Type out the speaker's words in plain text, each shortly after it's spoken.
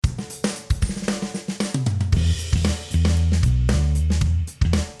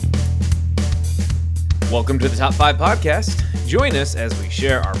Welcome to the Top 5 Podcast. Join us as we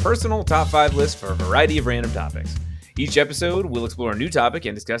share our personal top 5 list for a variety of random topics. Each episode, we'll explore a new topic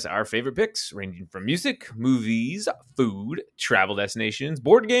and discuss our favorite picks, ranging from music, movies, food, travel destinations,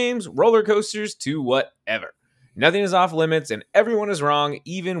 board games, roller coasters, to whatever. Nothing is off limits, and everyone is wrong,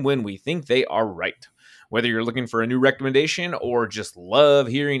 even when we think they are right. Whether you're looking for a new recommendation or just love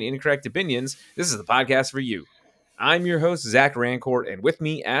hearing incorrect opinions, this is the podcast for you. I'm your host, Zach Rancourt, and with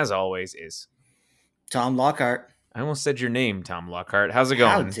me, as always, is Tom Lockhart. I almost said your name, Tom Lockhart. How's it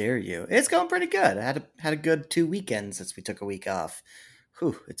going? How dare you? It's going pretty good. I had a good 2 weekends since we took a week off.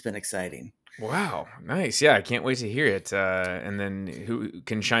 Whew, it's been exciting. Wow, nice. Yeah, I can't wait to hear it. And then who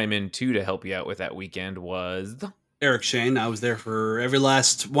can chime in too to help you out with that weekend was Eric Shane. I was there for every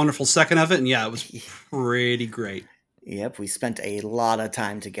last wonderful second of it, and yeah, it was pretty great. Yep, we spent a lot of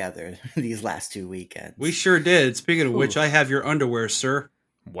time together these last 2 weekends. We sure did. Speaking of which, I have your underwear, sir.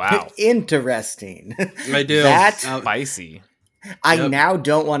 Wow. Interesting. I do. That's spicy. I now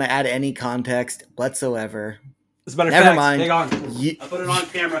don't want to add any context whatsoever. As a matter of Never fact, mind. hang on. I put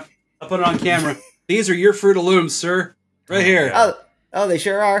it on camera. These are your Fruit of Looms, sir. Right here. Oh, they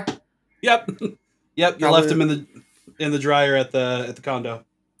sure are. Yep. You left them in the dryer at the condo.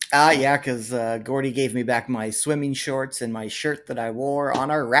 Yeah, because Gordy gave me back my swimming shorts and my shirt that I wore on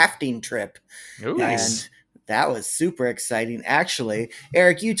our rafting trip. Ooh, nice. And that was super exciting. Actually,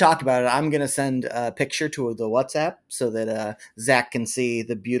 Eric, you talk about it. I'm going to send a picture to the WhatsApp so that Zach can see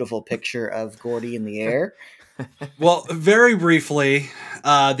the beautiful picture of Gordy in the air. Well, very briefly,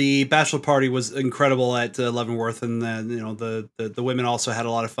 the bachelor party was incredible at Leavenworth, and then the women also had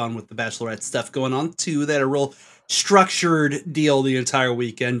a lot of fun with the bachelorette stuff going on too. They had a real structured deal the entire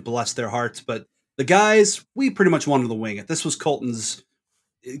weekend, bless their hearts. But the guys, we pretty much wanted to wing it. This was Colton's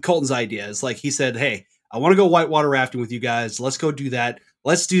idea. It's like he said, "Hey, I want to go whitewater rafting with you guys. Let's go do that.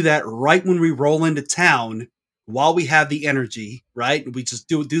 Let's do that right when we roll into town while we have the energy, right? We just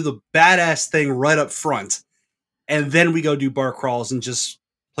do the badass thing right up front. And then we go do bar crawls and just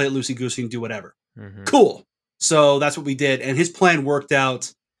play it loosey-goosey and do whatever." Mm-hmm. Cool. So that's what we did. And his plan worked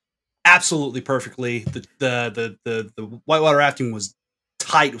out absolutely perfectly. The whitewater rafting was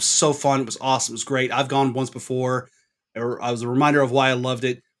tight. It was so fun. It was awesome. It was great. I've gone once before. I was a reminder of why I loved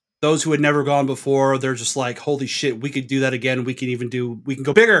it. Those who had never gone before, they're just like, holy shit, we could do that again. We can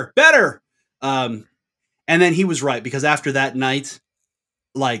go bigger, better. And then he was right, because after that night,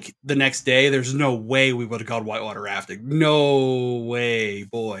 like the next day, there's no way we would have gone whitewater rafting. No way,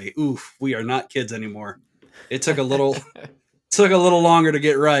 boy. Oof, we are not kids anymore. It took a little longer to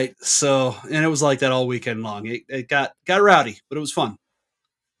get right. So, and it was like that all weekend long. It got rowdy, but it was fun.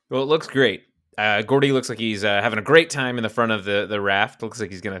 Well, it looks great. Gordy looks like he's having a great time in the front of the raft. Looks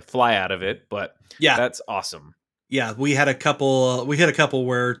like he's going to fly out of it, but yeah, that's awesome. Yeah, we had a couple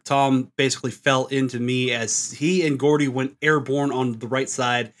where Tom basically fell into me as he and Gordy went airborne on the right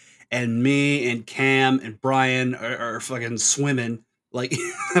side, and me and Cam and Brian are fucking swimming like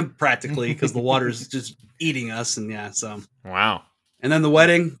practically because the water's just eating us. And yeah, so wow. And then the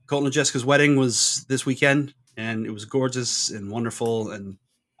wedding, Colton and Jessica's wedding, was this weekend, and it was gorgeous and wonderful, and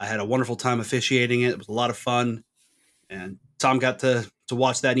I had a wonderful time officiating it. It was a lot of fun, and Tom got to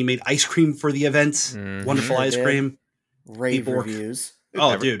watch that, and he made ice cream for the event. Mm-hmm. Wonderful ice cream. Rave reviews.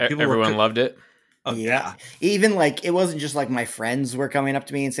 Dude. Everyone loved it. Oh, yeah. Even like, it wasn't just like my friends were coming up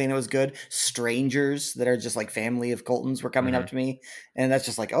to me and saying it was good. Strangers that are just like family of Colton's were coming up to me. And that's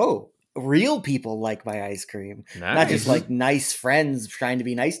just like, oh, real people like my ice cream. Nice. Not just like nice friends trying to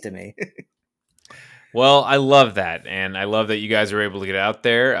be nice to me. Well, I love that, and I love that you guys are able to get out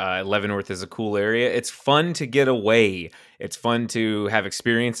there. Leavenworth is a cool area. It's fun to get away. It's fun to have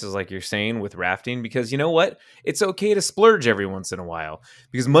experiences like you're saying with rafting, because you know what? It's okay to splurge every once in a while,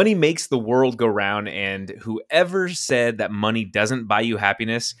 because money makes the world go round, and whoever said that money doesn't buy you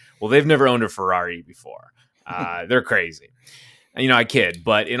happiness, well, they've never owned a Ferrari before. They're crazy. I kid,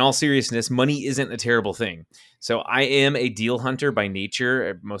 but in all seriousness, money isn't a terrible thing. So I am a deal hunter by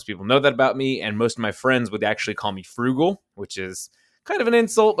nature. Most people know that about me, and most of my friends would actually call me frugal, which is kind of an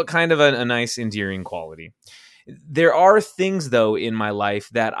insult, but kind of a nice, endearing quality. There are things, though, in my life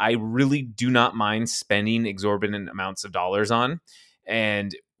that I really do not mind spending exorbitant amounts of dollars on,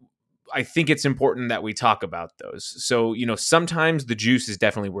 and I think it's important that we talk about those. So, sometimes the juice is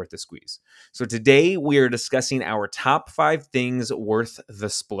definitely worth the squeeze. So today we are discussing our top 5 things worth the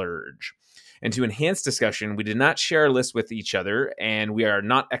splurge. And to enhance discussion, we did not share our list with each other, and we are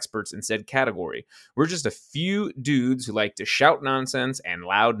not experts in said category. We're just a few dudes who like to shout nonsense and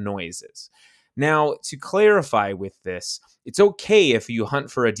loud noises. Now, to clarify with this, it's okay if you hunt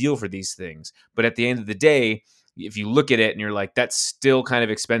for a deal for these things, but at the end of the day, if you look at it and you're like, that's still kind of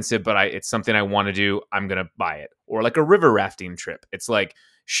expensive, but it's something I want to do, I'm going to buy it. Or like a river rafting trip. It's like,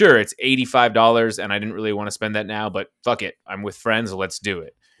 sure, it's $85 and I didn't really want to spend that now, but fuck it. I'm with friends. Let's do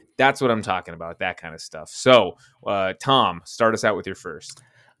it. That's what I'm talking about, that kind of stuff. So, Tom, start us out with your first.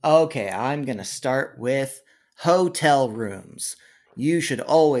 Okay, I'm going to start with hotel rooms. You should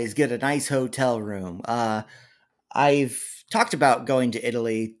always get a nice hotel room. I've talked about going to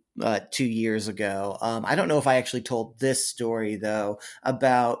Italy 2 years ago. I don't know if I actually told this story, though,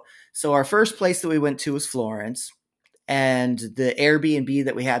 about. So, our first place that we went to was Florence. And the Airbnb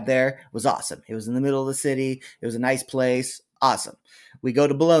that we had there was awesome. It was in the middle of the city. It was a nice place. Awesome. We go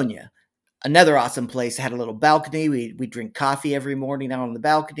to Bologna, another awesome place. Had a little balcony. We drink coffee every morning out on the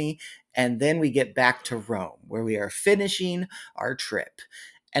balcony. And then we get back to Rome, where we are finishing our trip.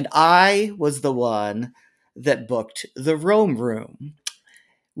 And I was the one that booked the Rome room.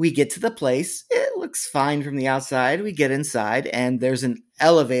 We get to the place. It looks fine from the outside. We get inside, and there's an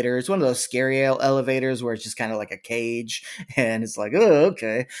elevator. It's one of those scary elevators where it's just kind of like a cage, and it's like, oh,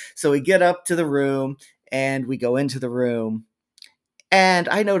 okay. So we get up to the room, and we go into the room. And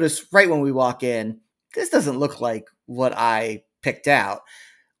I notice right when we walk in, this doesn't look like what I picked out.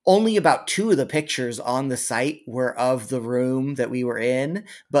 Only about 2 of the pictures on the site were of the room that we were in,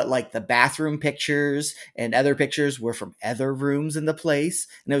 but like the bathroom pictures and other pictures were from other rooms in the place.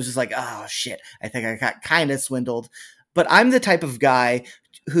 And it was just like, oh shit, I think I got kind of swindled. But I'm the type of guy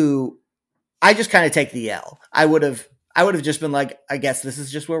who I just kind of take the L. I would have just been like, I guess this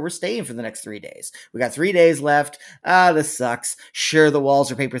is just where we're staying for the next 3 days. We got 3 days left. This sucks. Sure, the walls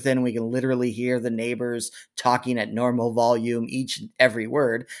are paper thin and we can literally hear the neighbors talking at normal volume, each and every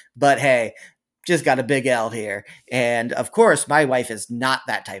word. But hey, just got a big L here. And of course, my wife is not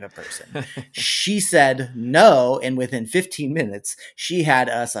that type of person. She said no. And within 15 minutes, she had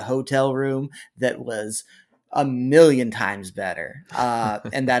us a hotel room that was a million times better.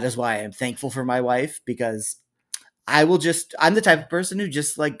 And that is why I'm thankful for my wife, because I'm the type of person who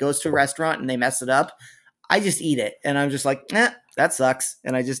just like goes to a restaurant and they mess it up. I just eat it. And I'm just like, that sucks.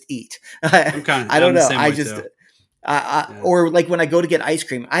 And I just eat. I don't know. I just, or like when I go to get ice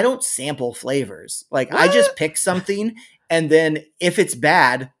cream, I don't sample flavors. Like I just pick something. And then if it's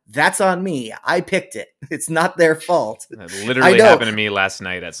bad, that's on me. I picked it. It's not their fault. That literally happened to me last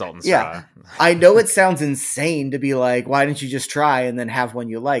night at Salt and Straw. Yeah, I know it sounds insane to be like, why didn't you just try and then have one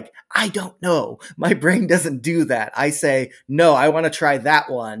you like? I don't know. My brain doesn't do that. I say, no, I want to try that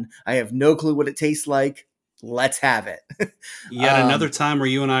one. I have no clue what it tastes like. Let's have it. Yet another time where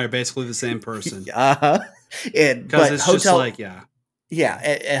you and I are basically the same person. Because it's just like,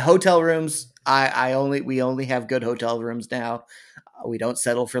 at hotel rooms, we only have good hotel rooms now. We don't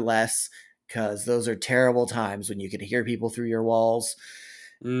settle for less, because those are terrible times when you can hear people through your walls,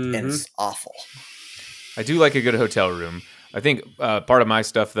 and it's awful. I do like a good hotel room. I think part of my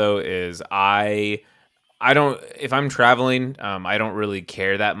stuff though is I don't, if I'm traveling, I don't really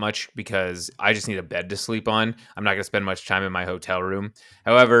care that much because I just need a bed to sleep on. I'm not going to spend much time in my hotel room.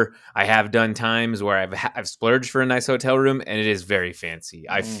 However, I have done times where I've splurged for a nice hotel room and it is very fancy.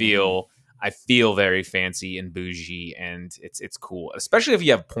 I feel very fancy and bougie, and it's cool, especially if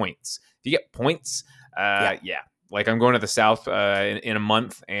you have points. If you get points, like I'm going to the South in a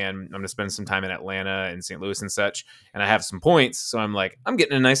month, and I'm going to spend some time in Atlanta and St. Louis and such, and I have some points, so I'm like, I'm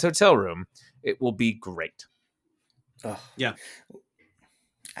getting a nice hotel room. It will be great. Oh, yeah.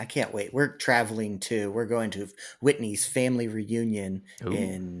 I can't wait. We're traveling too. We're going to Whitney's family reunion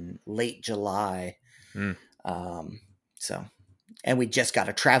in late July. And we just got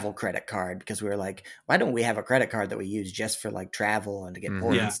a travel credit card because we were like, why don't we have a credit card that we use just for like travel and to get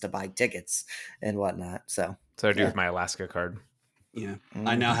points to buy tickets and whatnot? So I do with my Alaska card. Yeah.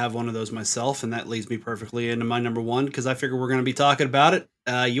 I now have one of those myself, and that leads me perfectly into my number one, because I figure we're going to be talking about it.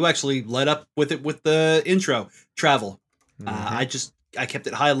 You actually led up with it with the intro, travel. I kept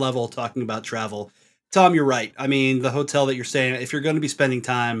it high level talking about travel. Tom, you're right. I mean, the hotel that you're staying at, if you're going to be spending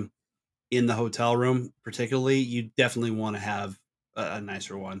time in the hotel room, particularly, you definitely want to have a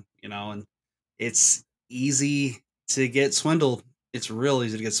nicer one, and it's easy to get swindled. It's real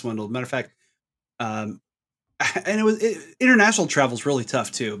easy to get swindled. Matter of fact, and international travel is really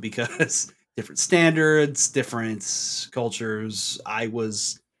tough too, because different standards, different cultures. When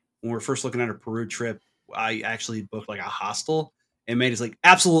we were first looking at a Peru trip, I actually booked like a hostel, and made us like,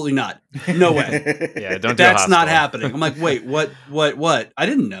 absolutely not. No way. Yeah, don't do That's not happening. I'm like, wait, what? I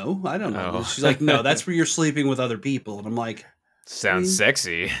didn't know. I don't know. Oh. She's like, no, that's where you're sleeping with other people. And I'm like, sounds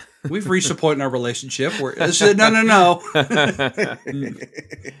sexy. We've reached a point in our relationship where no.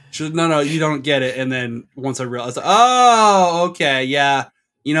 No, you don't get it. And then once I realized, oh, okay, yeah,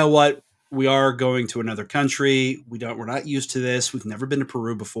 you know what? we are going to another country. We're not used to this. We've never been to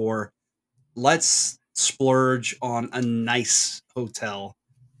Peru before. Let's splurge on a nice hotel.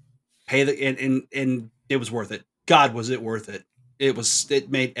 Pay the and it was worth it. God, was it worth it? It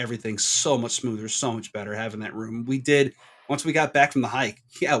made everything so much smoother, so much better having that room. We did once we got back from the hike.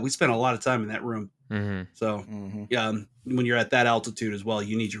 Yeah, we spent a lot of time in that room. Mm-hmm. So yeah, when you're at that altitude as well,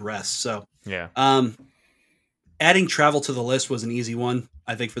 you need your rest. So Yeah. Adding travel to the list was an easy one,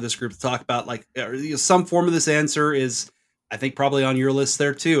 I think, for this group to talk about. Like some form of this answer is, I think, probably on your list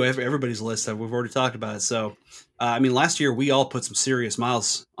there too. Everybody's list that we've already talked about it. So, I mean, last year we all put some serious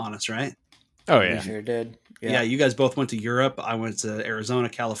miles on us, right? Oh yeah, we sure did. Yeah, you guys both went to Europe. I went to Arizona,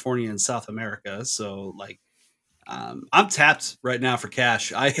 California, and South America. So, like, I'm tapped right now for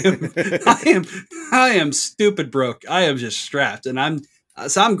cash. I am stupid broke. I am just strapped, and I'm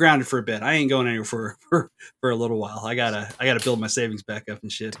grounded for a bit. I ain't going anywhere for a little while. I gotta build my savings back up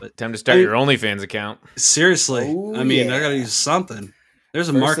and shit. But time to start your OnlyFans account. Seriously, Oh, I mean, yeah. I gotta use something. There's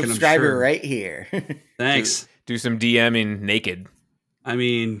a First market, I'm subscriber sure. right here. Thanks. Do some DMing naked. I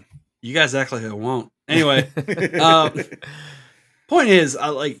mean, you guys act like I won't. Anyway, point is,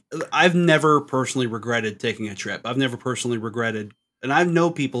 I've never personally regretted taking a trip. I've never personally regretted, and I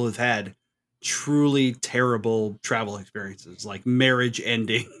know people who've had truly terrible travel experiences, like marriage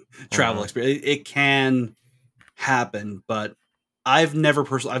ending travel experience. It can happen, but I've never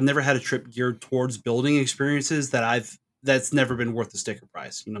had a trip geared towards building experiences that's never been worth the sticker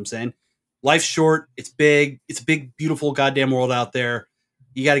price. You know what I'm saying? Life's short. It's big. It's a big, beautiful goddamn world out there.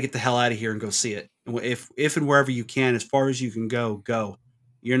 You got to get the hell out of here and go see it. If and wherever you can, as far as you can go.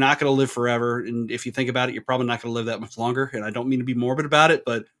 You're not going to live forever, and if you think about it, you're probably not going to live that much longer. And I don't mean to be morbid about it,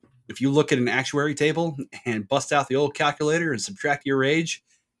 but if you look at an actuary table and bust out the old calculator and subtract your age,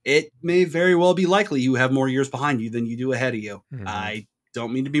 it may very well be likely you have more years behind you than you do ahead of you. Mm-hmm. I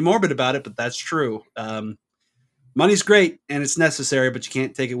don't mean to be morbid about it, but that's true. Money's great and it's necessary, but you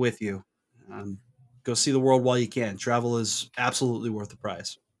can't take it with you. Go see the world while you can. Travel is absolutely worth the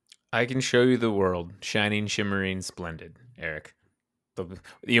price. I can show you the world, shining, shimmering, splendid, Eric.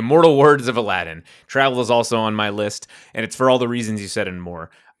 The immortal words of Aladdin. Travel is also on my list, and it's for all the reasons you said and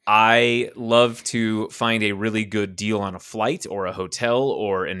more. I love to find a really good deal on a flight or a hotel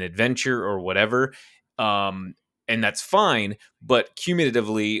or an adventure or whatever. And that's fine. But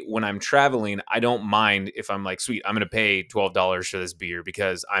cumulatively, when I'm traveling, I don't mind if I'm like, sweet, I'm going to pay $12 for this beer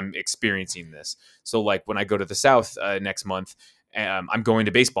because I'm experiencing this. So like when I go to the South next month, I'm going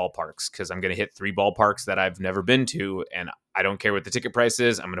to baseball parks because I'm going to hit 3 ballparks that I've never been to. And I don't care what the ticket price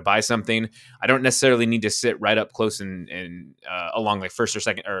is. I'm going to buy something. I don't necessarily need to sit right up close and along like first or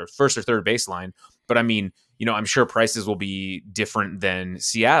third baseline. But I mean, you know, I'm sure prices will be different than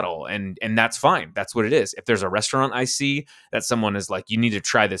Seattle, and that's fine. That's what it is. If there's a restaurant I see that someone is like, you need to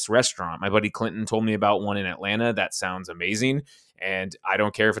try this restaurant. My buddy Clinton told me about one in Atlanta. That sounds amazing. And I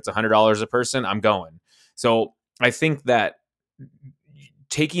don't care if it's $100 a person, I'm going. So I think that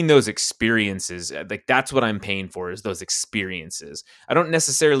taking those experiences, like that's what I'm paying for, is those experiences. I don't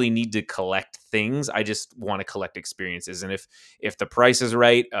necessarily need to collect things. I just want to collect experiences. And if the price is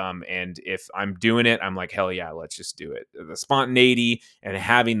right, and if I'm doing it, I'm like, hell yeah, let's just do it. The spontaneity and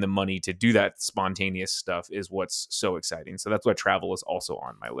having the money to do that spontaneous stuff is what's so exciting. So that's why travel is also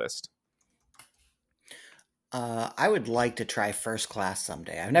on my list. I would like to try first class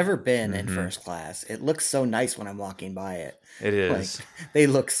someday. I've never been in first class. It looks so nice when I'm walking by it. It is. Like, they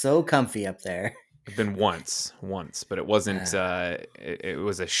look so comfy up there. I've been once, but it wasn't. It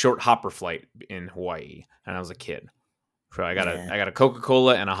was a short hopper flight in Hawaii, and I was a kid. So I got a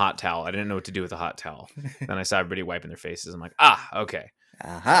Coca-Cola and a hot towel. I didn't know what to do with a hot towel. Then I saw everybody wiping their faces. I'm like, okay.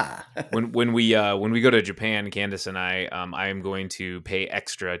 Aha. when we go to Japan, Candace and I am going to pay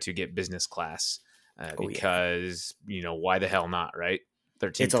extra to get business class. Because you know, why the hell not, right?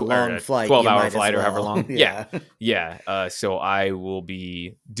 It's a long flight, 12-hour flight, or however long. Yeah. So I will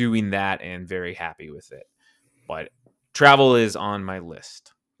be doing that and very happy with it. But travel is on my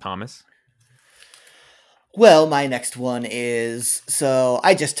list. Thomas? Well, my next one is, so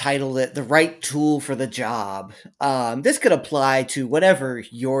I just titled it "The Right Tool for the Job." This could apply to whatever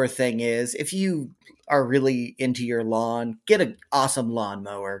your thing is. If you are really into your lawn, get an awesome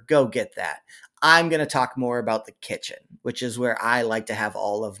lawnmower. Go get that. I'm going to talk more about the kitchen, which is where I like to have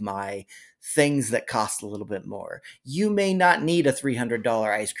all of my things that cost a little bit more. You may not need a $300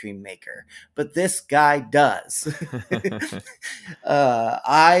 ice cream maker, but this guy does.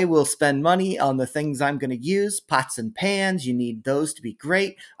 I will spend money on the things I'm going to use. Pots and pans, you need those to be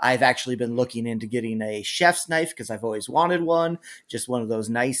great. I've actually been looking into getting a chef's knife because I've always wanted one, just one of those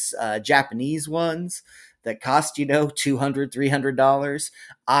nice Japanese ones. that cost, $200, $300,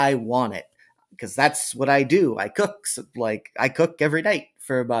 I want it because that's what I do. I cook, like I cook every night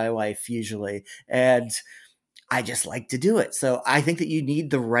for my wife usually, and I just like to do it. So I think that you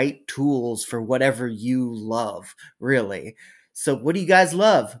need the right tools for whatever you love, really. So what do you guys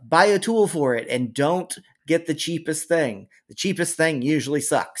love? Buy a tool for it and don't get the cheapest thing. The cheapest thing usually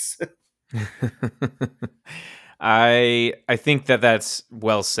sucks. I think that that's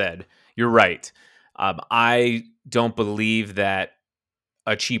well said. You're right. I don't believe that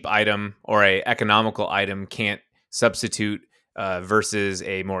a cheap item or a economical item can't substitute versus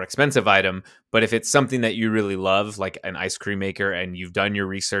a more expensive item. But if it's something that you really love, like an ice cream maker, and you've done your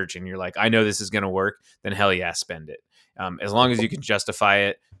research and you're like, I know this is going to work, then hell yeah, spend it. As long as you can justify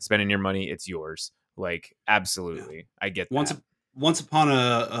it, spending your money, it's yours. Like, absolutely. I get Once that. once upon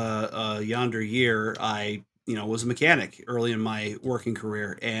a yonder year, I was a mechanic early in my working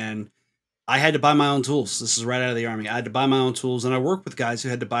career, and I had to buy my own tools. This is right out of the army. I had to buy my own tools, and I worked with guys who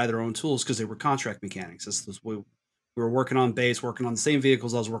had to buy their own tools because they were contract mechanics. We were working on base, working on the same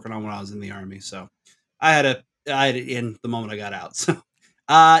vehicles I was working on when I was in the army. So I had it in the moment I got out. So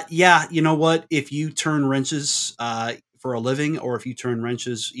yeah, you know what? If you turn wrenches for a living, or if you turn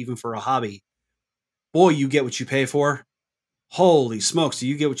wrenches even for a hobby, boy, you get what you pay for. Holy smokes, do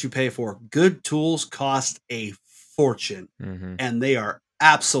you get what you pay for? Good tools cost a fortune, Mm-hmm. and they are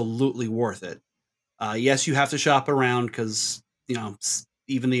absolutely worth it. Yes, you have to shop around because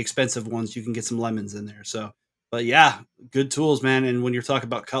even the expensive ones, you can get some lemons in there. So, but yeah, good tools, man. And when you're talking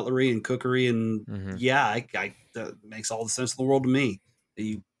about cutlery and cookery, and Mm-hmm. yeah, that makes all the sense in the world to me.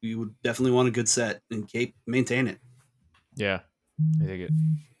 You would definitely want a good set and maintain it. Yeah, I think it.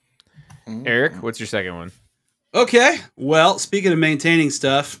 Eric, Mhm. what's your second one? Okay. Well, speaking of maintaining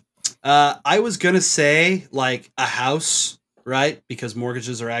stuff, I was gonna say like a house, right? Because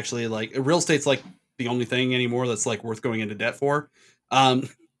mortgages are actually like real estate's like the only thing anymore that's like worth going into debt for. Um,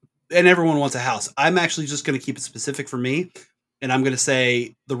 and everyone wants a house. I'm actually just gonna keep it specific for me, and I'm gonna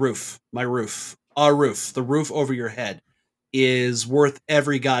say the roof, my roof, our roof, the roof over your head is worth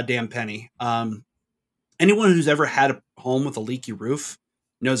every goddamn penny. Anyone who's ever had a home with a leaky roof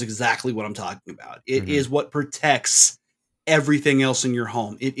knows exactly what I'm talking about. It Mm-hmm. is what protects everything else in your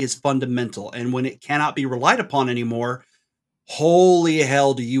home. It is fundamental. And when it cannot be relied upon anymore, holy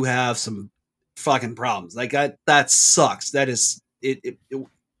hell, do you have some fucking problems. Like that sucks. That is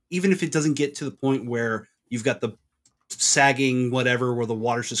even if it doesn't get to the point where you've got the sagging whatever where the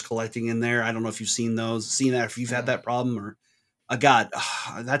water's just collecting in there. I don't know if you've seen that, if you've had Mhm. that problem, or God,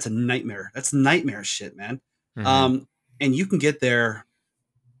 that's a nightmare. That's nightmare shit, man. Mm-hmm. Um, and you can get there.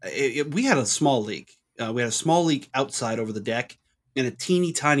 We had a small leak. We had a small leak outside over the deck, and a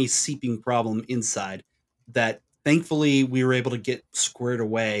teeny tiny seeping problem inside. That thankfully we were able to get squared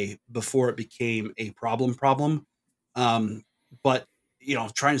away before it became a problem. Um, but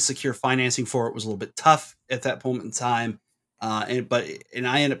trying to secure financing for it was a little bit tough at that moment in time. And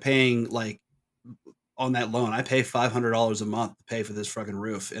I ended up paying like on that loan. I pay $500 a month to pay for this fucking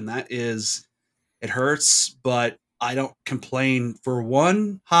roof, and that is it hurts, but I don't complain for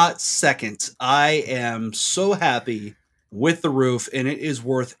one hot second. I am so happy with the roof, and it is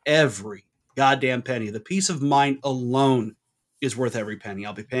worth every goddamn penny. The peace of mind alone is worth every penny.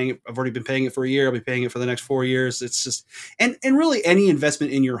 I'll be paying it. I've already been paying it for a year. I'll be paying it for the next 4 years. It's just, and really any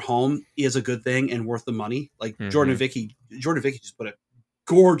investment in your home is a good thing and worth the money. Like Mm-hmm. Jordan and Vicky just put a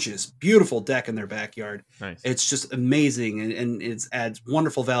gorgeous, beautiful deck in their backyard. Nice. It's just amazing, and it adds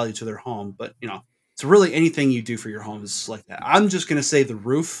wonderful value to their home. But so really, anything you do for your home is like that. I'm just going to say the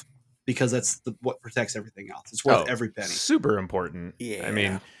roof because that's what protects everything else. It's worth Oh, every penny. super important. I Yeah.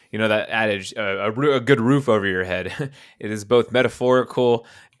 mean, that adage, a good roof over your head. It is both metaphorical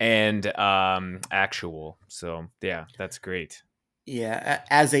and actual. So yeah, that's great. Yeah,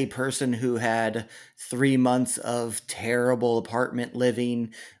 as a person who had 3 months of terrible apartment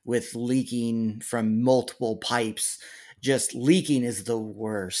living with leaking from multiple pipes, just leaking is the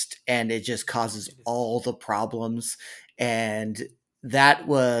worst and it just causes all the problems. And that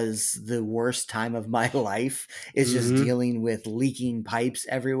was the worst time of my life, is just Mm-hmm. dealing with leaking pipes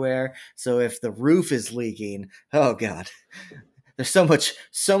everywhere. So if the roof is leaking, oh God, there's so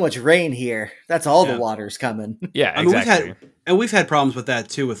much rain here. That's all the Yeah. water's coming. Yeah, I mean, exactly. we've had problems with that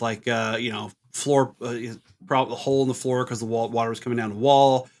too, with like floor the hole in the floor because the water was coming down the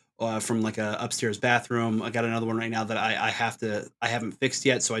wall from like a upstairs bathroom. I got another one right now that I haven't fixed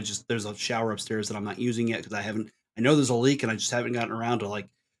yet. So there's a shower upstairs that I'm not using yet because I know there's a leak and I just haven't gotten around to like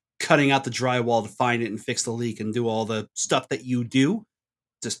cutting out the drywall to find it and fix the leak and do all the stuff that you do.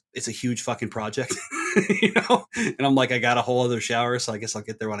 Just it's a huge fucking project. And I'm like, I got a whole other shower, so I guess I'll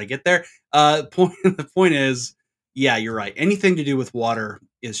get there when I get there. The point is, yeah, you're right. Anything to do with water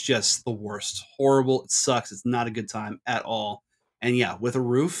is just the worst. Horrible. It sucks. It's not a good time at all. And yeah, with a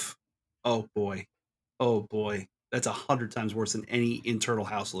roof, oh boy, oh boy, that's 100 times worse than any internal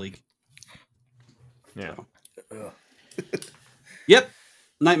house leak. Yeah. So. Yep,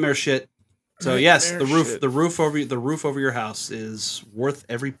 nightmare shit. So yes, the roof over your house is worth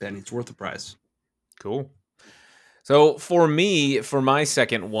every penny. It's worth the price. Cool. So for me, for my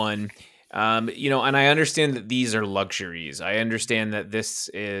second one, and I understand that these are luxuries. I understand that this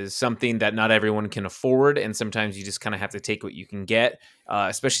is something that not everyone can afford, and sometimes you just kind of have to take what you can get,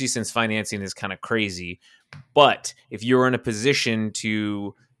 especially since financing is kind of crazy. But if you're in a position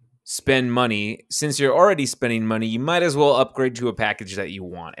to spend money, since you're already spending money, you might as well upgrade to a package that you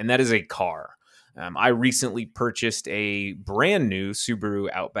want, and that is a car. I recently purchased a brand new Subaru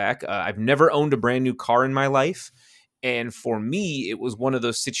Outback. I've never owned a brand new car in my life. And for me, it was one of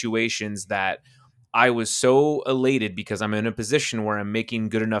those situations that I was so elated because I'm in a position where I'm making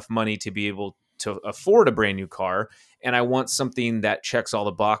good enough money to be able to afford a brand new car. And I want something that checks all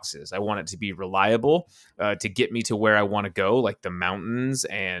the boxes. I want it to be reliable, to get me to where I want to go, like the mountains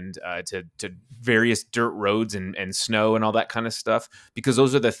and to various dirt roads and snow and all that kind of stuff, because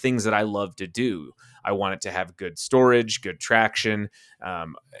those are the things that I love to do. I want it to have good storage, good traction,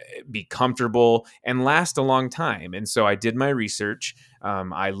 be comfortable, and last a long time. And so I did my research.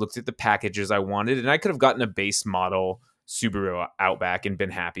 I looked at the packages I wanted, and I could have gotten a base model Subaru Outback and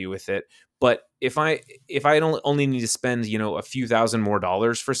been happy with it. But if I don't only need to spend a few thousand more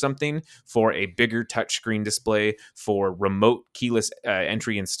dollars for something, for a bigger touchscreen display, for remote keyless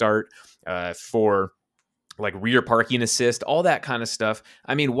entry and start, for like rear parking assist, all that kind of stuff.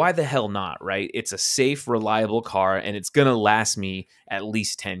 I mean, why the hell not, right? It's a safe, reliable car, and it's going to last me at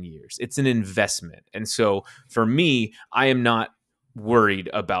least 10 years. It's an investment. And so for me, I am not worried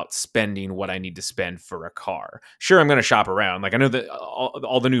about spending what I need to spend for a car. Sure, I'm going to shop around. Like I know that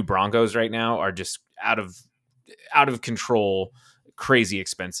all the new Broncos right now are just out of control, crazy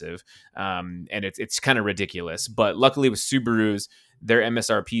expensive, and it's kind of ridiculous. But luckily with Subarus, their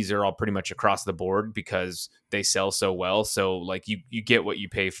MSRPs are all pretty much across the board because they sell so well. So like you get what you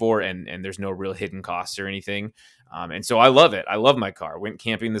pay for, and there's no real hidden costs or anything. And so I love it. I love my car. Went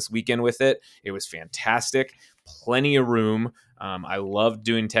camping this weekend with it. It was fantastic. Plenty of room. I love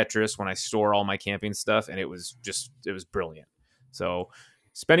doing Tetris when I store all my camping stuff, and it was brilliant. So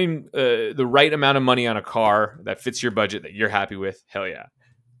spending the right amount of money on a car that fits your budget that you're happy with, hell yeah.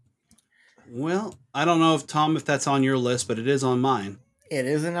 Well, I don't know if that's on your list, but it is on mine. It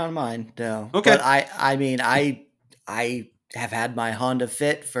isn't on mine, no. Okay. But I mean, I have had my Honda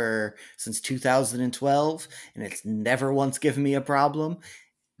Fit since 2012, and it's never once given me a problem.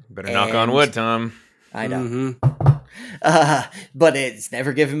 Better knock on wood, Tom. I know. But it's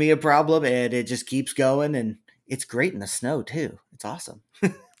never given me a problem, and it just keeps going, and it's great in the snow too. It's awesome.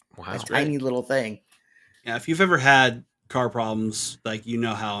 Wow. Tiny little thing. Yeah, if you've ever had car problems, like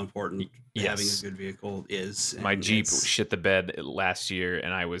how important yes. having a good vehicle is. My Jeep shit the bed last year,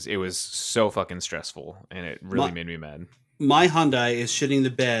 and it was so fucking stressful, and it really made me mad. My Hyundai is shitting the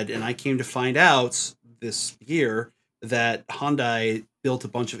bed, and I came to find out this year that Hyundai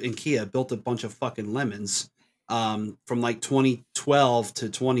Kia built a bunch of fucking lemons. From like 2012 to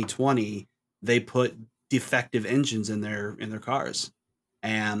 2020, they put defective engines in their cars.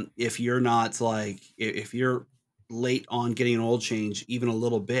 And if you're not if you're late on getting an oil change, even a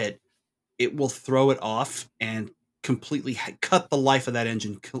little bit, it will throw it off and completely cut the life of that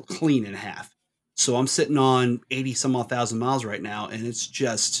engine clean in half. So I'm sitting on 80 some odd thousand miles right now, and it's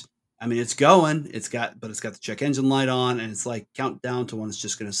just, it's going, but it's got the check engine light on, and it's like countdown to when it's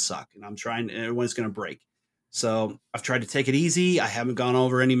just going to suck. And when it's going to break. So I've tried to take it easy. I haven't gone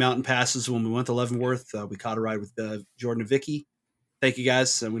over any mountain passes. When we went to Leavenworth, we caught a ride with Jordan and Vicky. Thank you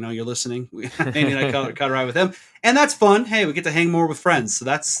guys. We know you're listening. Andy and I caught a ride with them, and that's fun. Hey, we get to hang more with friends, so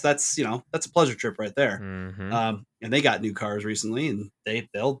that's a pleasure trip right there. Mm-hmm. And they got new cars recently, and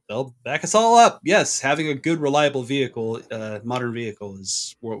they'll back us all up. Yes, having a good, reliable vehicle, modern vehicle,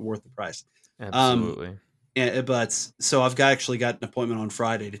 is worth the price. Absolutely. But so I've actually got an appointment on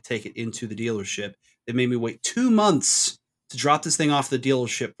Friday to take it into the dealership. They made me wait 2 months to drop this thing off the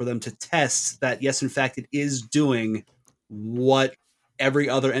dealership for them to test that. Yes, in fact, it is doing what every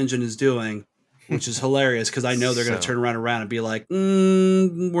other engine is doing, which is hilarious because I know they're going to turn around and be like,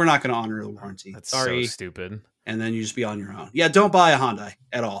 we're not going to honor the warranty. That's Sorry. So stupid. And then you just be on your own. Yeah, don't buy a Hyundai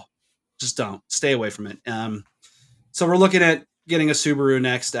at all. Just don't. Stay away from it. So we're looking at getting a Subaru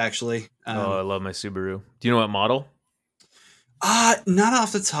next, actually. I love my Subaru. Do you know what model? Not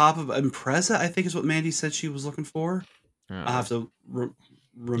off the top of Impreza, I think is what Mandy said she was looking for. I'll have to remember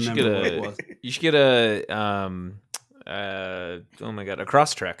what it was. You should get oh my god, a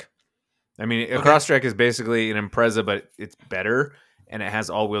Crosstrek. I mean, a Crosstrek is basically an Impreza, but it's better and it has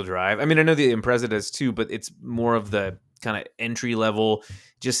all-wheel drive. I mean, I know the Impreza does too, but it's more of the kind of entry level,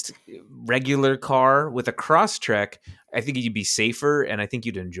 just regular car. With a Crosstrek, I think you'd be safer and I think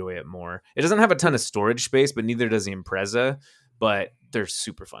you'd enjoy it more. It doesn't have a ton of storage space, but neither does the Impreza. But they're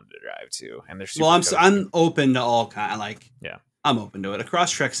super fun to drive too, and they're super. Well, I'm open to all kind. Yeah, I'm open to it. A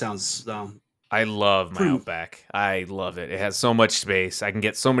Crosstrek sounds. I love my Outback. I love it. It has so much space. I can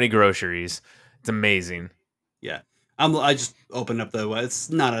get so many groceries. It's amazing. Yeah. I just opened up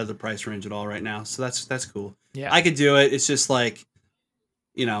it's not out of the price range at all right now. So that's cool. Yeah. I could do it. It's just like,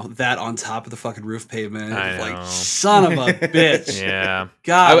 that on top of the fucking roof pavement. I know. Like, son of a bitch. Yeah.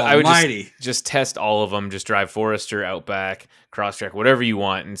 God I would almighty. just test all of them. Just drive Forester, Outback, Crosstrek, whatever you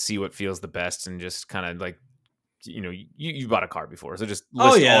want, and see what feels the best, and just kind of like, you bought a car before, so just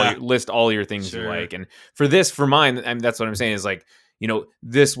list all your things you like. And for mine, that's what I'm saying is like,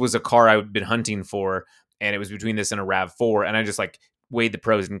 this was a car I've been hunting for, and it was between this and a RAV4, and I just like weighed the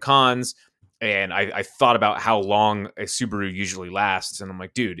pros and cons, and I thought about how long a Subaru usually lasts, and I'm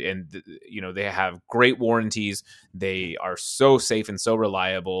like, dude, and they have great warranties, they are so safe and so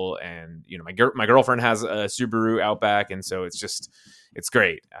reliable, and my girlfriend has a Subaru Outback, and so it's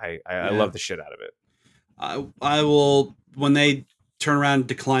great. I love the shit out of it. I will, when they turn around and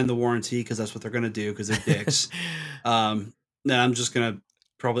decline the warranty, because that's what they're going to do, because they're dicks. Then I'm just going to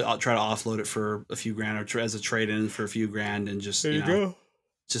probably try to offload it for a few grand, or as a trade-in for a few grand, and just go.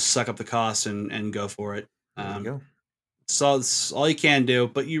 Just suck up the cost and go for it. There you go. So it's all you can do,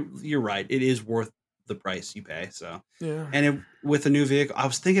 but you're right. It is worth the price you pay. So yeah. And with a new vehicle, I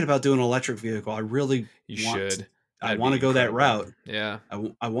was thinking about doing an electric vehicle. I really should. I want to go that route. Yeah.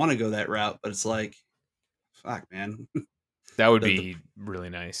 I want to go that route, but it's like, fuck, man. That would be really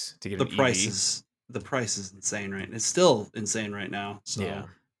nice to get the prices. The price is insane, right? It's still insane right now. So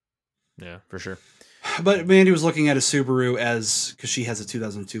yeah, for sure. But Mandy was looking at a Subaru because she has a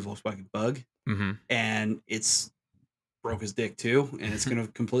 2002 Volkswagen Bug, and it's broke his dick too, and it's going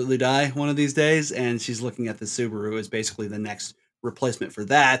to completely die one of these days. And she's looking at the Subaru as basically the next replacement for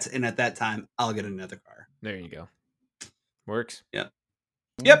that. And at that time, I'll get another car. There you go. Works. Yep.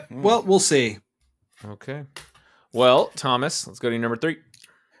 Well, we'll see. Okay. Well, Thomas, let's go to your number 3.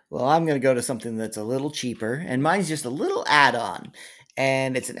 Well, I'm going to go to something that's a little cheaper, and mine's just a little add-on.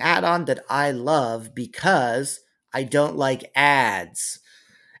 And it's an add-on that I love because I don't like ads.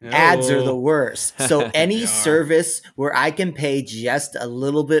 Ads are the worst. So any service where I can pay just a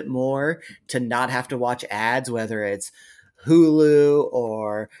little bit more to not have to watch ads, whether it's Hulu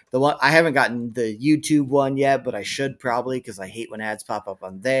or the one, I haven't gotten the YouTube one yet, but I should probably, because I hate when ads pop up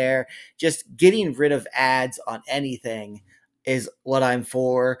on there. Just getting rid of ads on anything is what I'm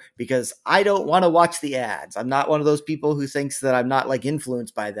for, because I don't want to watch the ads. I'm not one of those people who thinks that I'm not like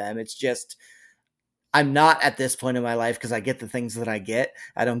influenced by them. It's just, I'm not at this point in my life because I get the things that I get.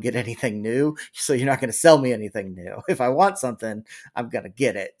 I don't get anything new. So you're not going to sell me anything new. If I want something, I'm going to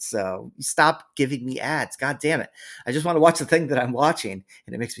get it. So stop giving me ads. God damn it. I just want to watch the thing that I'm watching.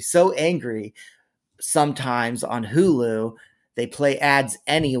 And it makes me so angry sometimes on Hulu. They play ads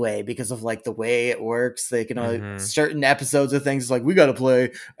anyway because of like the way it works. They can certain episodes of things like, we got to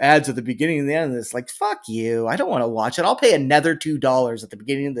play ads at the beginning and the end of this. Like, fuck you. I don't want to watch it. I'll pay another $2 at the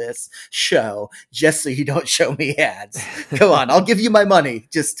beginning of this show just so you don't show me ads. Come on, I'll give you my money.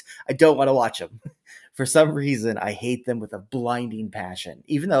 Just, I don't want to watch them. For some reason, I hate them with a blinding passion,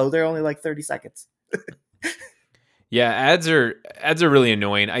 even though they're only like 30 seconds. Yeah, ads are really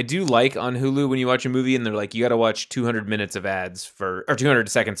annoying. I do like on Hulu when you watch a movie and they're like, you got to watch 200 minutes of ads or 200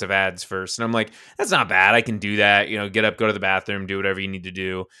 seconds of ads first. And I'm like, that's not bad. I can do that. Get up, go to the bathroom, do whatever you need to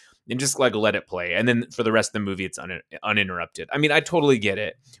do, and just like let it play. And then for the rest of the movie, it's uninterrupted. I mean, I totally get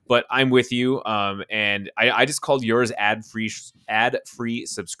it, but I'm with you. And I just called yours ad-free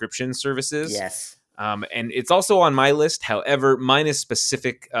subscription services. Yes. And it's also on my list. However, mine is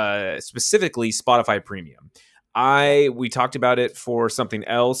specifically Spotify Premium. We talked about it for something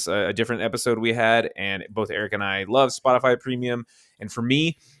else, a different episode we had, and both Eric and I love Spotify Premium. And for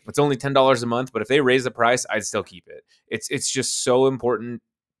me, it's only $10 a month, but if they raise the price, I'd still keep it. It's just so important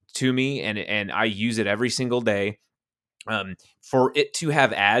to me, and I use it every single day. For it to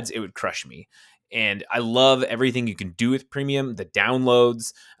have ads, it would crush me. And I love everything you can do with Premium, the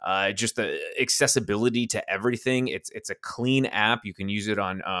downloads, just the accessibility to everything. It's a clean app. You can use it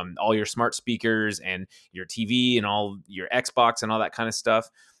on all your smart speakers and your TV and all your Xbox and all that kind of stuff.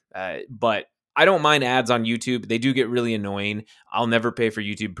 But I don't mind ads on YouTube. They do get really annoying. I'll never pay for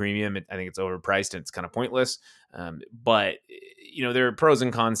YouTube Premium. I think it's overpriced and it's kind of pointless. But there are pros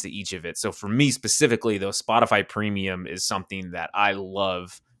and cons to each of it. So for me specifically, though, Spotify Premium is something that I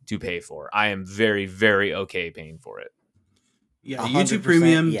love to pay for. I am very, very okay paying for it. Yeah, YouTube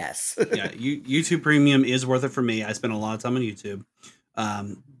Premium. Yes. Yeah, YouTube Premium is worth it for me. I spend a lot of time on YouTube.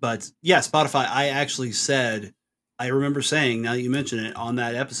 But yeah, Spotify, I remember saying, now that you mention it on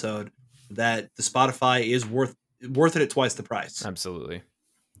that episode, that the Spotify is worth it at twice the price. Absolutely.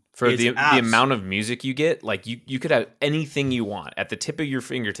 For the amount of music you get, like you could have anything you want at the tip of your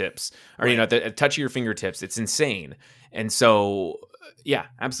fingertips, or right. at the touch of your fingertips. It's insane. And so, yeah,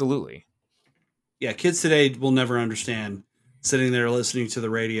 absolutely. Yeah, kids today will never understand sitting there listening to the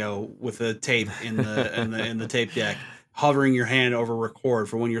radio with a tape in the in the tape deck, hovering your hand over record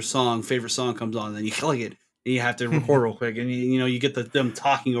for when your favorite song comes on, and then you click it and you have to record real quick, and you get them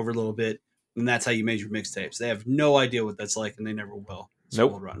talking over a little bit, and that's how you made your mixtapes. They have no idea what that's like, and they never will.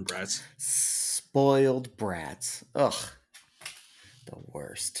 Spoiled rotten brats. Spoiled brats. Ugh. The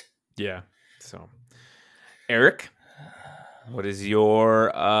worst. Yeah. So, Eric, what is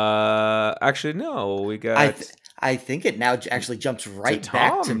your actually no, we got I think it now actually jumps right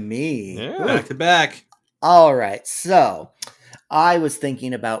back to me. Yeah. Back to back. All right. So, I was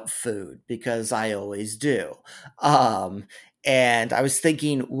thinking about food because I always do. And I was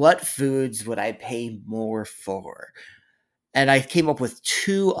thinking, what foods would I pay more for? And I came up with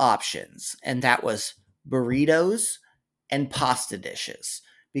two options, and that was burritos and pasta dishes.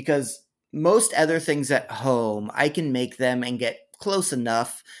 Because most other things at home, I can make them and get close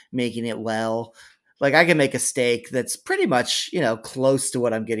enough making it well. Like I can make a steak that's pretty much, close to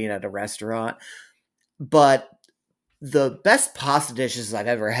what I'm getting at a restaurant. But the best pasta dishes I've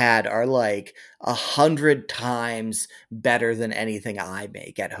ever had are like 100 times better than anything I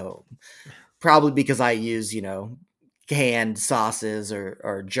make at home. Probably because I use, canned sauces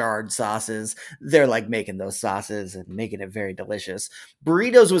or jarred sauces. They're like making those sauces and making it very delicious.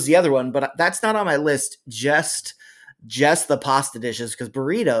 Burritos was the other one, but that's not on my list. Just the pasta dishes, because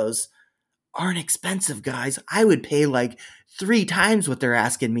burritos aren't expensive, guys. I would pay like 3 times what they're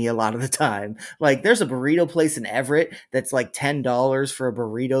asking me a lot of the time. Like there's a burrito place in Everett that's like $10 for a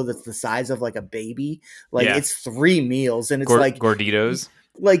burrito that's the size of like a baby. Like it's 3 meals, and it's like Gorditos.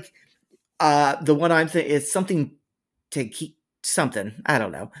 Like the one I'm thinking, it's something to keep something. I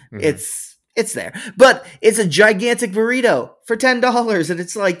don't know. Mm-hmm. It's there, but it's a gigantic burrito for $10, and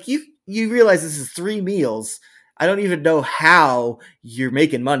it's like you realize this is 3 meals. I don't even know how you're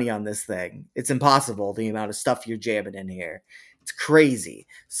making money on this thing. It's impossible, the amount of stuff you're jamming in here. It's crazy.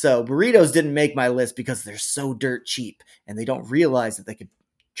 So burritos didn't make my list because they're so dirt cheap, and they don't realize that they could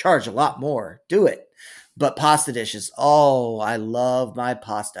charge a lot more. Do it. But pasta dishes, I love my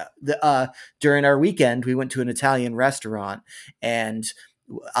pasta. During our weekend, we went to an Italian restaurant, and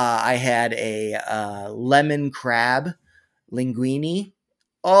I had a lemon crab linguine.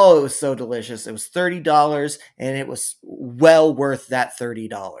 Oh, it was so delicious. It was $30, and it was well worth that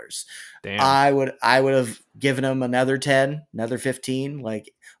 $30. Damn. I would have given them another 10, another 15.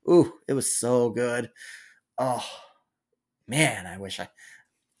 Like, ooh, it was so good. Oh, man, I wish I...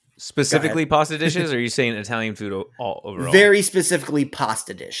 Specifically pasta dishes, or are you saying Italian food all overall? Very specifically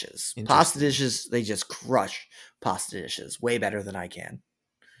pasta dishes. Pasta dishes, they just crush pasta dishes way better than I can.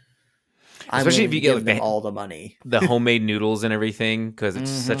 Especially if you get like all the money, the homemade noodles and everything, because it's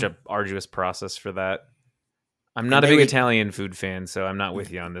such an arduous process for that. I'm not a big Italian food fan, so I'm not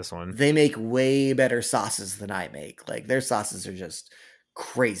with you on this one. They make way better sauces than I make. Like their sauces are just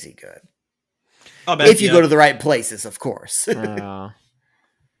crazy good. If you go to the right places, of course.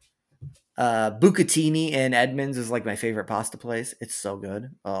 Bucatini in Edmonds is like my favorite pasta place. It's so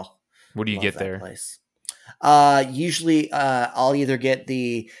good. Oh, what do you get there? Place. Usually, I'll either get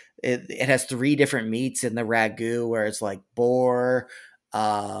it has 3 different meats in the ragu, where it's like boar,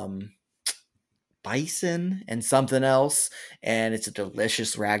 bison, and something else, and it's a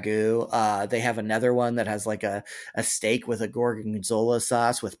delicious ragu. They have another one that has like a steak with a gorgonzola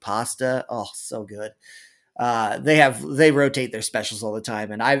sauce with pasta. Oh, so good. They rotate their specials all the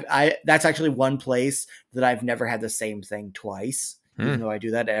time, and I that's actually one place that I've never had the same thing twice. Even though I do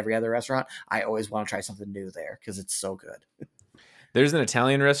that at every other restaurant, I always want to try something new there because it's so good. There's an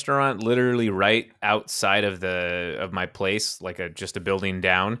Italian restaurant literally right outside of my place, like just a building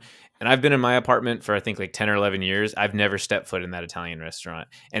down. And I've been in my apartment for I think like 10 or 11 years. I've never stepped foot in that Italian restaurant,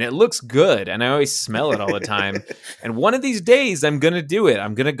 and it looks good, and I always smell it all the time. And one of these days, I'm gonna do it.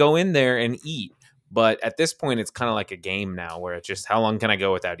 I'm gonna go in there and eat. But at this point, it's kind of like a game now, where it's just how long can I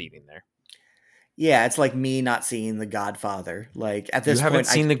go without eating there? Yeah, it's like me not seeing The Godfather. Like at this point, you haven't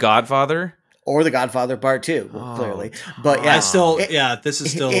seen The Godfather? or The Godfather Part 2, clearly. But yeah, this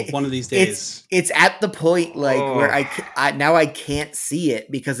is still one of these days. It's at the point where I can't see it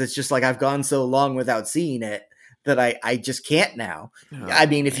because it's just like I've gone so long without seeing it that I just can't now. I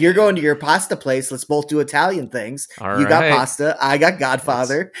mean, if you're going to your pasta place, let's both do Italian things. You got pasta, I got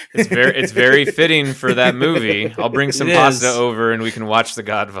Godfather. It's very fitting for that movie. I'll bring some pasta over and we can watch The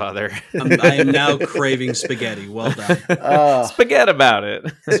Godfather. I am now craving spaghetti. Well done. Spaghetti about it.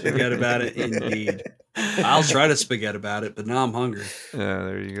 Spaghetti about it, indeed. I'll try to spaghetti about it, but now I'm hungry. Yeah,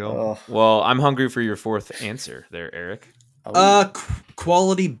 there you go. Well, I'm hungry for your fourth answer there, Eric.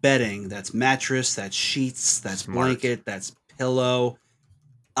 Quality bedding. That's mattress, that's sheets, that's blanket, that's pillow.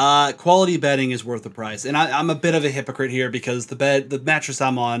 Quality bedding is worth the price. And I'm a bit of a hypocrite here because the mattress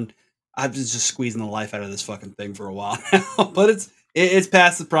I'm on, I've been just squeezing the life out of this fucking thing for a while now. But it's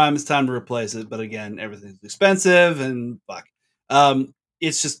past the prime. It's time to replace it. But again, everything's expensive and fuck.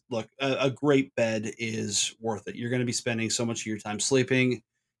 It's just, look, a great bed is worth it. You're going to be spending so much of your time sleeping,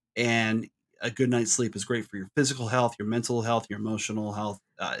 and a good night's sleep is great for your physical health, your mental health, your emotional health.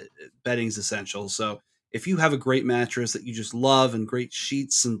 Bedding is essential. So if you have a great mattress that you just love and great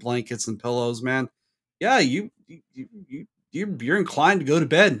sheets and blankets and pillows, man, yeah, you're inclined to go to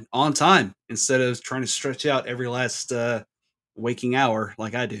bed on time instead of trying to stretch out every last waking hour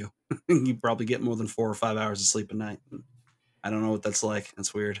like I do. You probably get more than 4 or 5 hours of sleep a night. I don't know what that's like.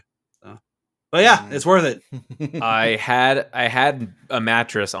 That's weird. So. But yeah, it's worth it. I had a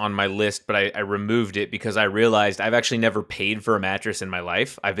mattress on my list, but I removed it because I realized I've actually never paid for a mattress in my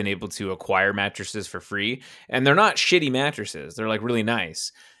life. I've been able to acquire mattresses for free, and they're not shitty mattresses. They're like really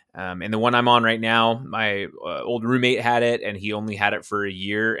nice. And the one I'm on right now, my old roommate had it, and he only had it for a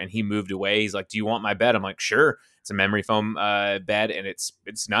year, and he moved away. He's like, "Do you want my bed?" I'm like, "Sure." It's a memory foam bed, and it's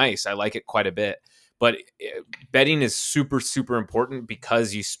nice. I like it quite a bit. But bedding is super, super important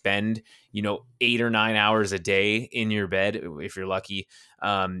because you spend, 8 or 9 hours a day in your bed if you're lucky.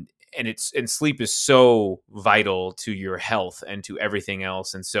 And sleep is so vital to your health and to everything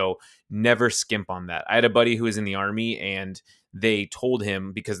else. And so never skimp on that. I had a buddy who was in the Army, and they told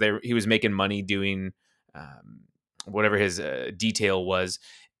him because he was making money doing whatever his detail was,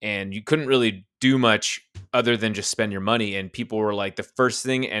 and you couldn't really do much other than just spend your money. And people were like, the first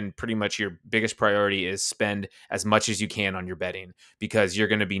thing and pretty much your biggest priority is spend as much as you can on your bedding because you're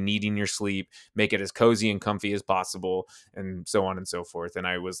going to be needing your sleep, make it as cozy and comfy as possible, and so on and so forth. And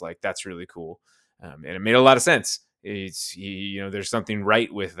I was like, that's really cool. And it made a lot of sense. It's, there's something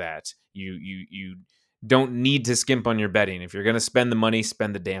right with that. You don't need to skimp on your bedding. If you're going to spend the money,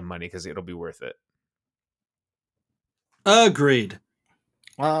 spend the damn money because it'll be worth it. Agreed.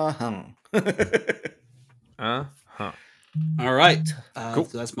 Uh-huh. All right. Cool.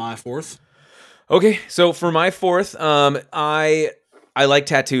 So that's my fourth. Okay, so for my fourth, I like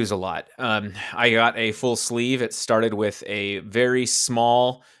tattoos a lot. I got a full sleeve. It started with a very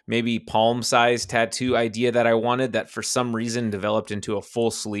small, maybe palm-sized tattoo idea that I wanted that for some reason developed into a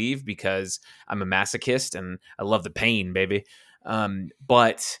full sleeve because I'm a masochist and I love the pain, baby.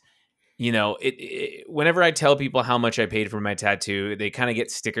 But whenever I tell people how much I paid for my tattoo, they kind of get